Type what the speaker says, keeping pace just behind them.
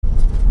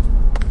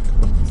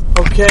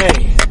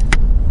Okay,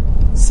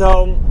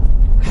 so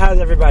how's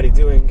everybody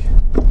doing?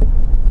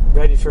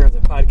 Ready for the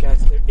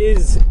podcast? There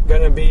is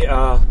going to be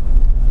a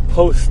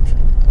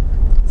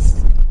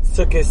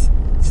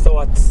post-Sukkot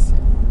thoughts,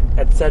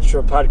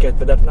 etc. podcast,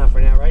 but that's not for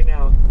now. Right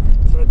now, I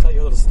just want to tell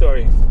you a little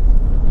story.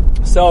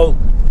 So,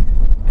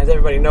 as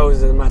everybody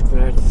knows, the Matzav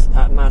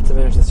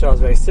Eretz Yisrael is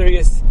very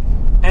serious,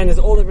 and there's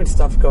all different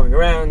stuff going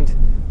around.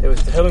 There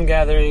was the Tehillim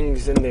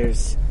gatherings, and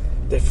there's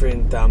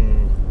different,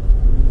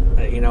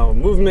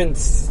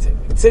 movements,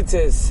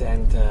 tzitzis,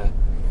 and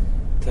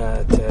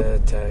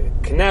to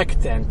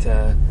connect and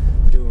to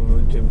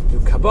do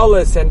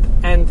Kabbalahs, and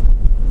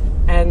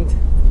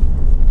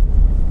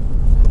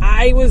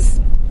I was.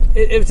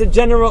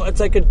 It's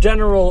like a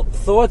general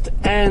thought,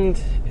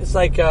 and it's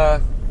like a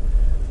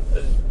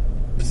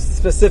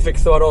specific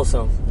thought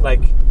also.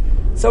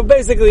 So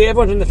basically,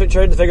 everyone's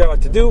trying to figure out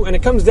what to do, and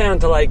it comes down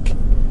to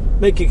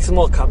making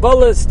small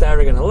Kabbalahs that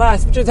are going to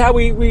last, which is how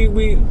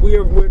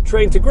we're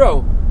trained to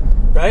grow,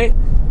 right?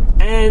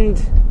 And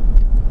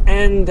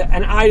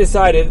I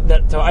decided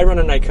that, so I run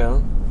a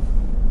nightclub,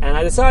 and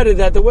I decided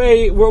that the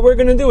way what we're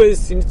going to do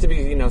is, it needs to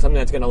be, something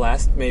that's going to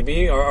last,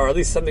 maybe, or at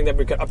least something that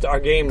we could up to our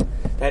game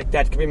that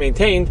can be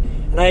maintained.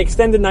 And I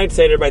extended Night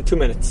Seder by 2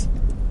 minutes,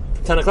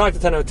 from 10 o'clock to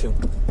 10:02.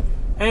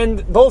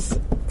 And both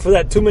for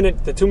the 2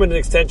 minute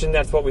extension,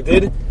 that's what we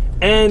did,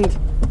 and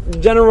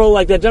general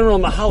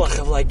mahalach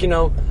of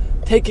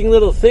taking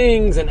little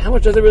things, and how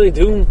much does it really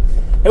do?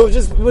 It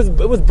was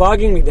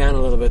bogging me down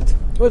a little bit.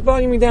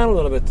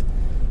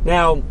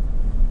 Now,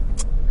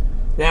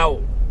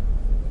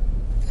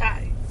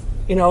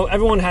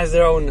 everyone has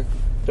their own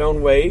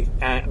way,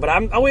 but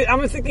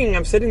I'm sitting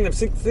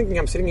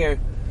here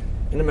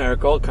in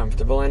America, all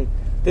comfortable, and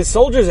there's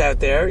soldiers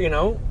out there,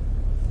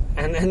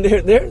 and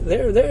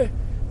they're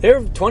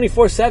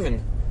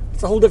 24/7.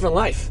 It's a whole different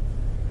life,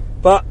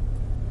 but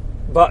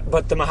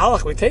the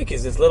mahalach we take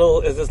is this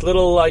little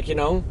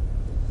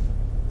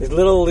these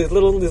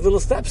little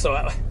steps. So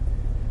I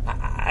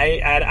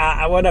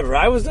whatever.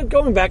 I was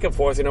going back and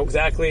forth,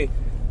 exactly,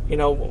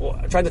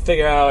 trying to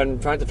figure out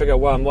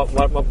what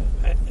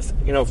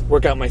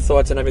work out my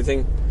thoughts and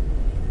everything.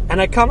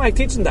 And I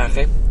teach in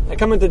Darche. I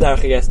come into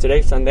Darche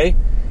yesterday, Sunday,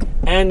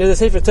 and there's a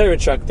Sefer Torah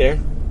truck there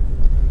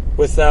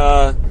with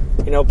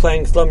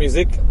playing slow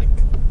music.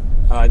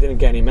 I didn't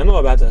get any memo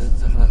about the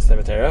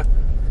Sefer Torah.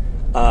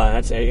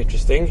 That's very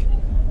interesting.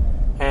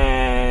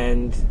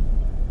 And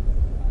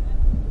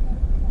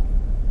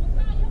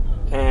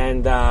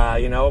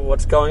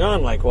what's going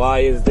on?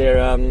 Why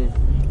didn't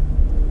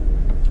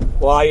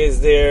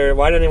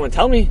anyone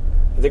tell me?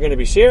 Is there going to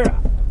be shir?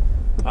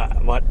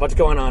 What's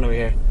going on over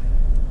here?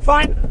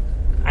 Fine.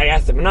 I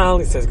asked the Manal.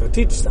 He says, go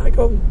teach. So I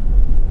go.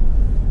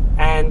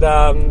 And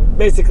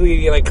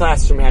basically,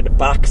 classroom had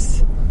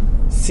box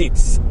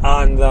seats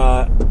on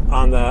the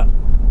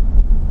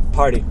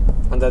party,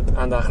 on the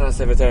Chana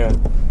Sefer Torah.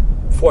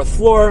 4th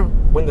floor,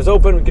 windows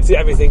open, we can see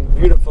everything,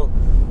 beautiful.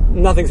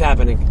 Nothing's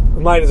happening.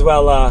 We might as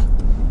well,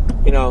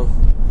 if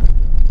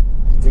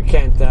we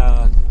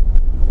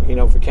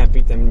can't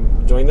beat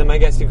them, join them, I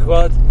guess you could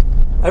call it.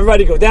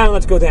 Everybody go down,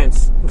 let's go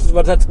dance.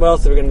 What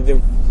else are we going to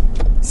do?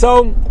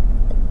 So,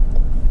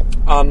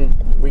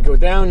 we go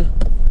down,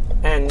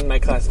 and my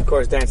class, of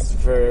course, dances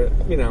for,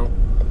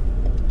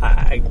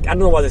 I don't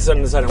know why they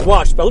suddenly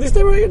watched, but at least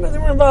they were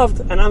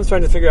involved. And I'm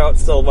trying to figure out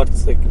still trying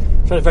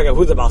to figure out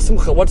who's the Baal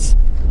Simcha. What's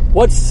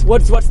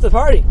the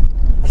party?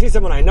 I see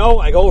someone I know.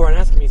 I go over and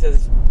ask him. He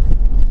says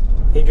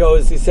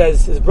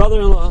his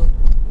brother-in-law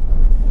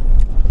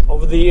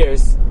over the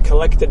years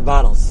collected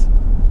bottles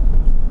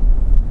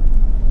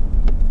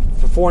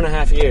for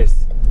 4.5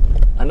 years.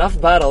 Enough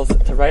bottles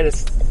to write a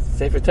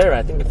Sefer Torah.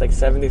 I think it's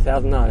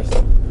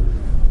 $70,000.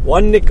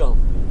 One nickel,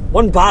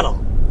 one bottle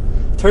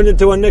turned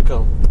into a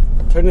nickel.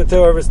 Turned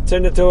into a receipt,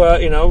 turned into a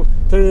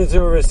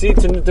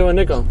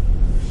nickel.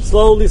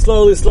 Slowly.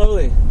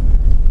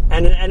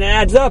 And it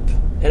adds up.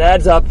 It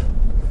adds up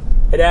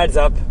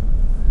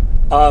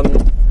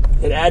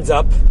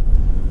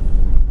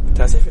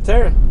to Sefer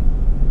Torah.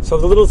 So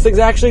the little things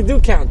actually do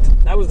count.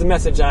 That was the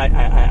message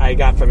I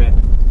got from it.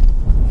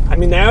 I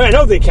mean, I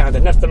know they count,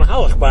 and that's the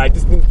mahalach, but I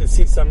just needed to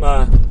see some,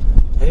 I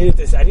needed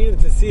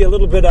to see a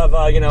little bit of,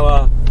 a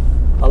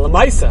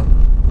lamaisa.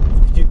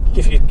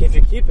 If you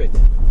keep it.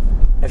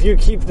 If you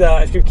keep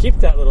that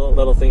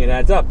little thing, it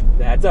adds up.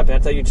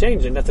 That's how you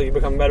change, and that's how you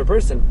become a better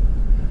person.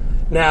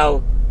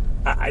 Now,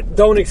 I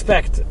don't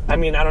expect. I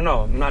mean, I don't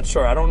know. I'm not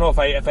sure. I don't know if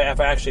I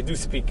actually do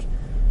speak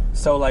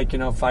so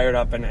fired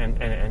up and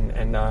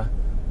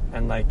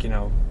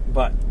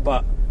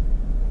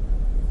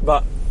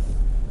but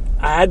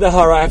I had the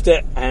hara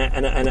after,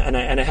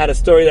 and I had a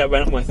story that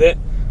went with it,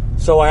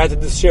 so I had to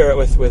just share it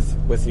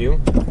with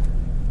you.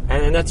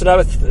 And that's what I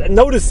was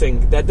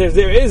noticing, that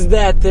there is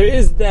that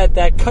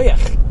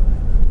koyach,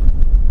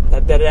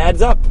 that it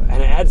adds up,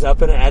 and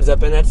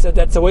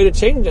that's a way to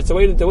change. That's the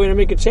way to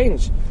make a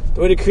change,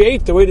 the way to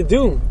create, the way to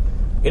do.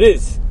 It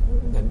is.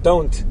 And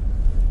don't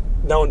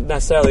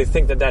necessarily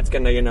think that that's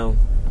gonna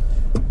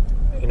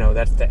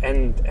that's the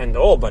end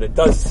all, but it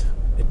does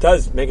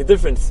make a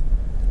difference.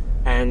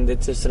 and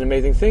it's just an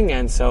amazing thing.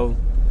 And so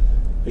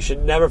we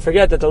should never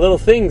forget that the little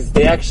things,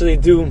 they actually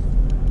do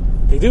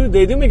make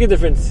a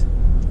difference,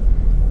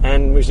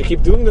 and we should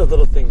keep doing those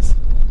little things.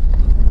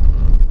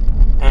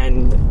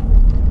 And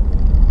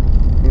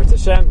Mitzvah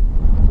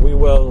Hashem, we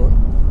will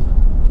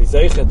be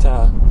zeichet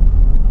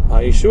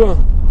Yeshua.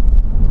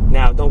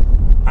 Now,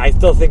 I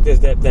still think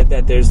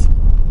that there's,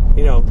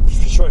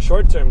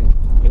 short term,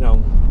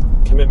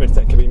 commitments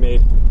that can be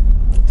made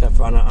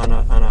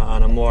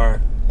on a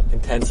more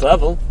intense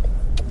level.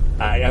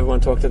 Everyone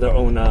talk to their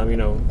own,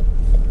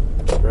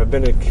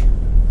 rabbinic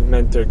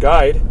mentor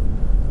guide,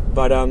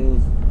 but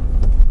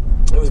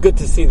it was good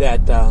to see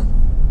that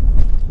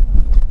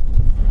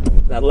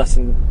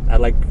lesson. I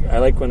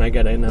like when I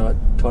get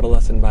taught a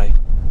lesson by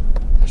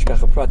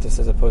Hashgacha Pratis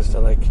as opposed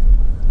to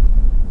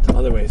some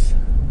other ways.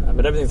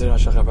 But everything's in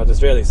Hashgacha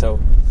Pratis really. So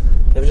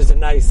it was just a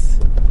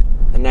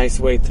nice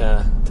way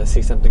to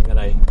see something that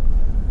I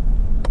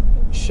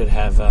should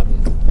have, or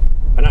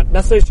not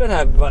necessarily should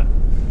have, but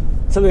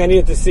something I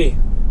needed to see.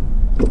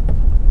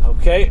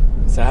 Okay,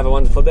 so have a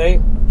wonderful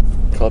day.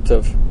 Kol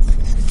Tov.